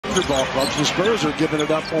Ball clubs, the Spurs are giving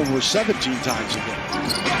it up over 17 times a game.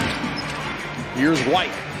 Here's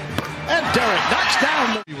White. And Derek knocks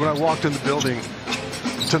down. When I walked in the building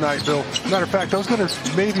tonight, Bill, matter of fact, I was going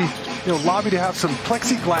to maybe, lobby to have some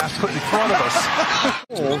plexiglass put in front of us.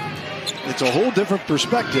 It's a whole different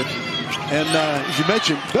perspective. And as you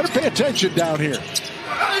mentioned, better pay attention down here.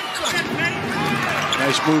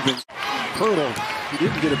 Nice moving. Hurdle. He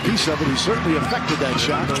didn't get a piece of it. He certainly affected that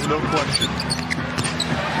shot. No question.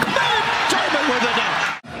 Turner with a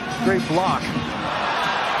dunk. Great block.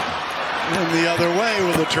 And the other way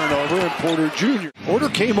with a turnover, and Porter Jr. Porter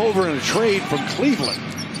came over in a trade from Cleveland.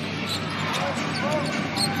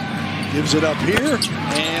 Gives it up here,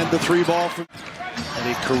 and the three ball from and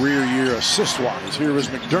a career year assist-wise. Here is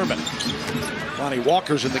McDermott. Lonnie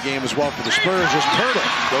Walker's in the game as well for the Spurs. As Pirtle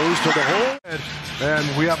goes to the hole.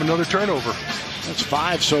 And we have another turnover. That's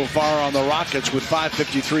 5 so far on the Rockets with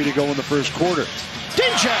 5:53 to go in the first quarter.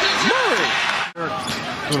 DJ Murray!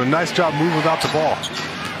 Doing a nice job moving without the ball.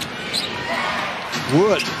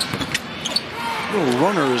 Wood. Little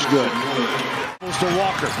runner is good. Goes to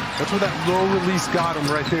Walker. That's where that low release got him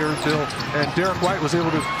right there, Bill. And Derek White was able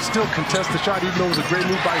to still contest the shot, even though it was a great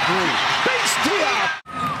move by Green. Base Diop!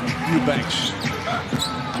 Eubanks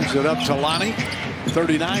gives it up to Lonnie.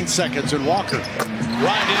 39 seconds, and Walker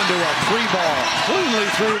right into a free ball. Cleanly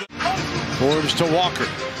through. Forbes to Walker.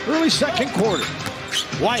 Early second quarter.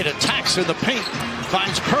 White attacks in the paint.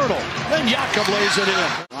 Finds Pirtle. Then Jakob lays it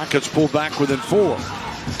in. Rockets pull back within 4.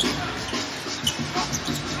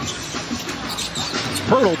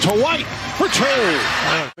 Pirtle to White for 2.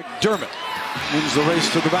 McDermott wins the race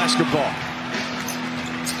to the basketball.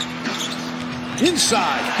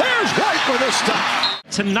 Inside. There's White for the stop.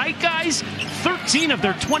 Tonight, guys, 13 of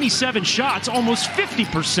their 27 shots, almost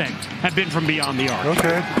 50%, have been from beyond the arc.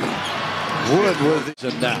 Okay. Wood with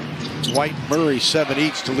it now. White, Murray, 7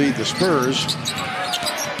 each to lead the Spurs.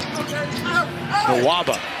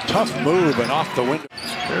 Nwaba, tough move and off the window.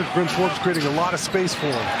 There's Bryn Forbes creating a lot of space for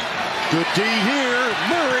him. Good D here.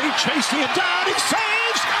 Murray chasing it down. He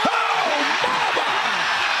saves. Oh,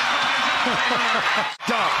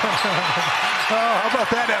 Nwaba! Oh, how about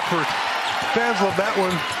that effort? Fans love that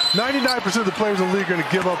one. 99% of the players in the league are going to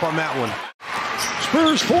give up on that one.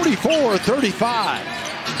 Spurs 44-35.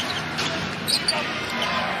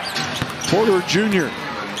 Porter Jr.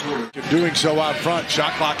 doing so out front.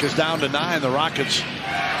 Shot clock is down to 9. The Rockets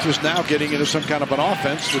just now getting into some kind of an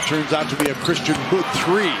offense that turns out to be a Christian Wood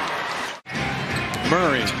 3.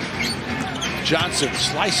 Murray. Johnson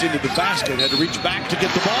slicing to the basket. Had to reach back to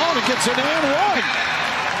get the ball, and it gets an and one.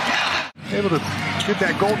 Able to get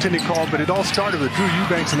that goaltending call, but it all started with Drew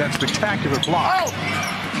Eubanks and that spectacular block.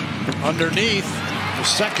 Oh. Underneath the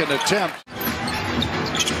second attempt.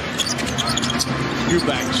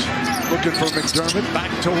 Eubanks looking for McDermott. Back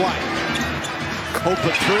to White.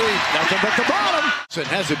 Open 3. Nothing but the bottom. And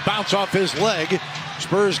has it bounce off his leg.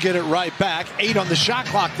 Spurs get it right back. 8 on the shot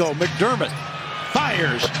clock, though. McDermott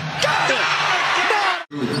fires. Got it!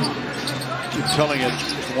 Keep telling it,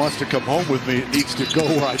 if it wants to come home with me, it needs to go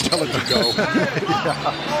where I tell it to go.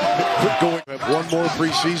 Quit going. One more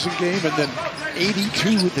preseason game and then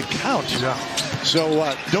 82 with the count. Yeah.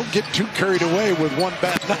 So don't get too carried away with one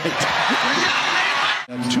bad night.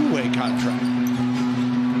 A 2-way contract.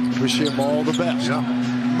 Wish him all the best. Yeah.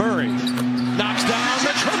 Murray knocks down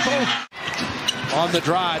the triple. On the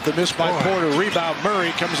drive, the miss by Porter. Rebound,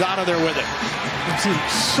 Murray comes out of there with it. I've seen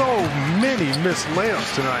so many missed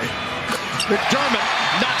layups tonight. McDermott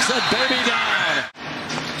knocks that baby down.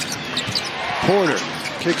 Porter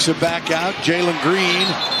kicks it back out. Jalen Green.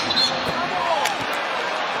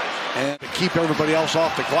 And to keep everybody else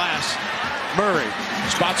off the glass, Murray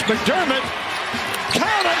spots McDermott.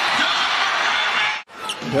 Count it!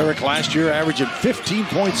 Derek last year averaging 15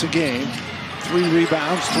 points a game. 3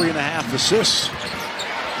 rebounds, 3.5 assists.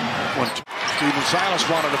 Stephen Silas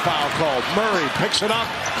wanted a foul called. Murray picks it up.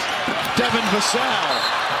 Devin Vassell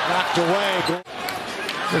knocked away.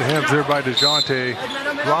 Good hands there by DeJounte.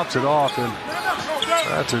 Drops it off, and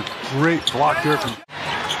that's a great block there from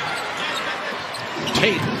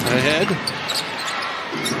Tate ahead.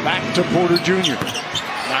 Back to Porter Jr.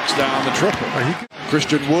 Knocks down the triple.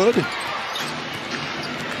 Christian Wood.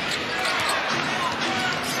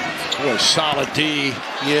 Boy, solid D.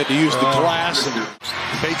 He had to use the glass and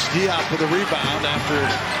baits Diop for the rebound after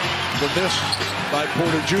the miss by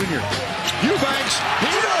Porter Jr. Eubanks, he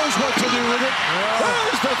knows what to do with it.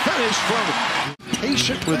 There's the finish from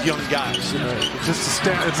patient with young guys.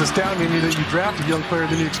 It's astounding that you draft a young player,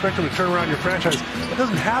 then you expect him to turn around your franchise. It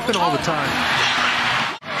doesn't happen all the time.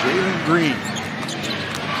 Jalen Green.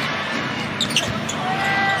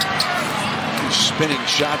 spinning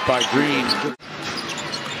shot by Green.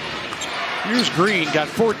 Here's Green, got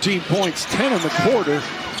 14 points, 10 in the quarter.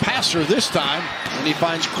 Passer this time, and he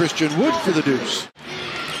finds Christian Wood for the deuce.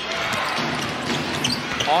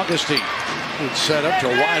 Augustine would set up to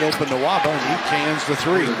a wide open Nwaba, and he cans the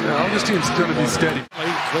three. Yeah, Augustine's going to be steady.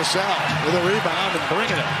 Vassell with a rebound and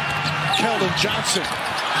bringing it. Keldon Johnson.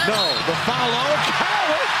 No, the follow.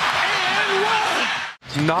 Count and one.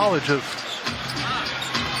 Knowledge of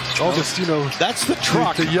all this, that's the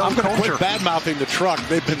truck. The young I'm going to culture. quit bad-mouthing the truck.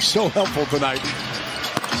 They've been so helpful tonight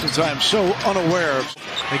since I'm so unaware of.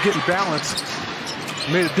 And getting balanced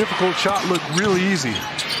made a difficult shot look really easy.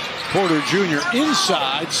 Porter Jr.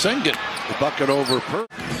 inside. Sengun. The bucket over per.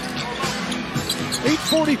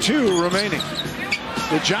 8:42 remaining.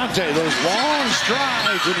 DeJounte, those long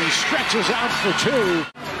strides, and he stretches out for two.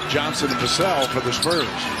 Johnson and Vassell for the Spurs.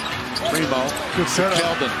 Primo. Good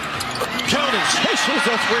setup. Keldon swishes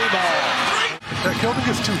the three ball. Keldon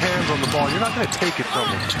gets two hands on the ball. You're not going to take it from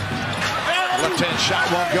him. Left-hand shot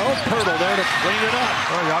won't go. Pirtle there to clean it up.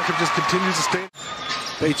 Oh, Jakob just continues to stay.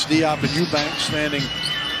 Bates, Diop, and Eubanks standing,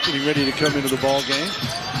 getting ready to come into the ball game.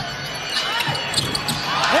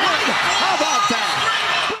 And how about that?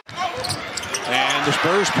 And the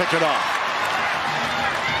Spurs pick it off.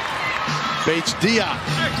 Bates, Diop.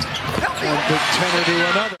 One big tenor to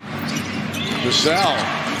another. Vassell,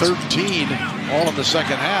 13, all in the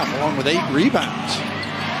second half, along with 8 rebounds.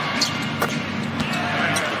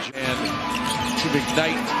 And to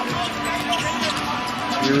McKnight.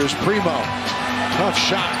 Here is Primo. Tough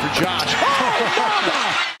shot for Josh. Oh,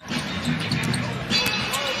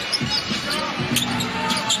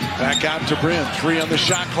 back out to Bryn. 3 on the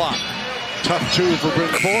shot clock. Tough 2 for Bryn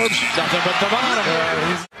Forbes. Nothing but the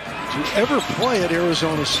bottom. To ever play at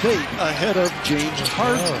Arizona State ahead of James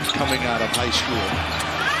Harden coming out of high school.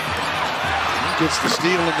 He gets the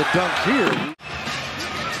steal and the dunk here.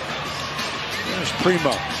 There's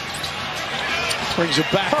Primo. Brings it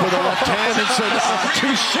back with a left hand and says,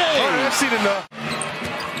 touche. I've seen enough.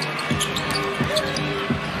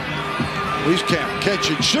 Leafs camp, catch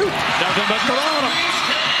and shoot. Nothing but the bottom.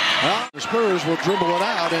 Well, the Spurs will dribble it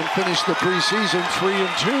out and finish the preseason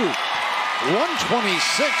 3-2.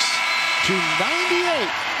 126-98.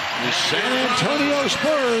 The San Antonio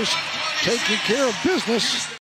Spurs taking care of business.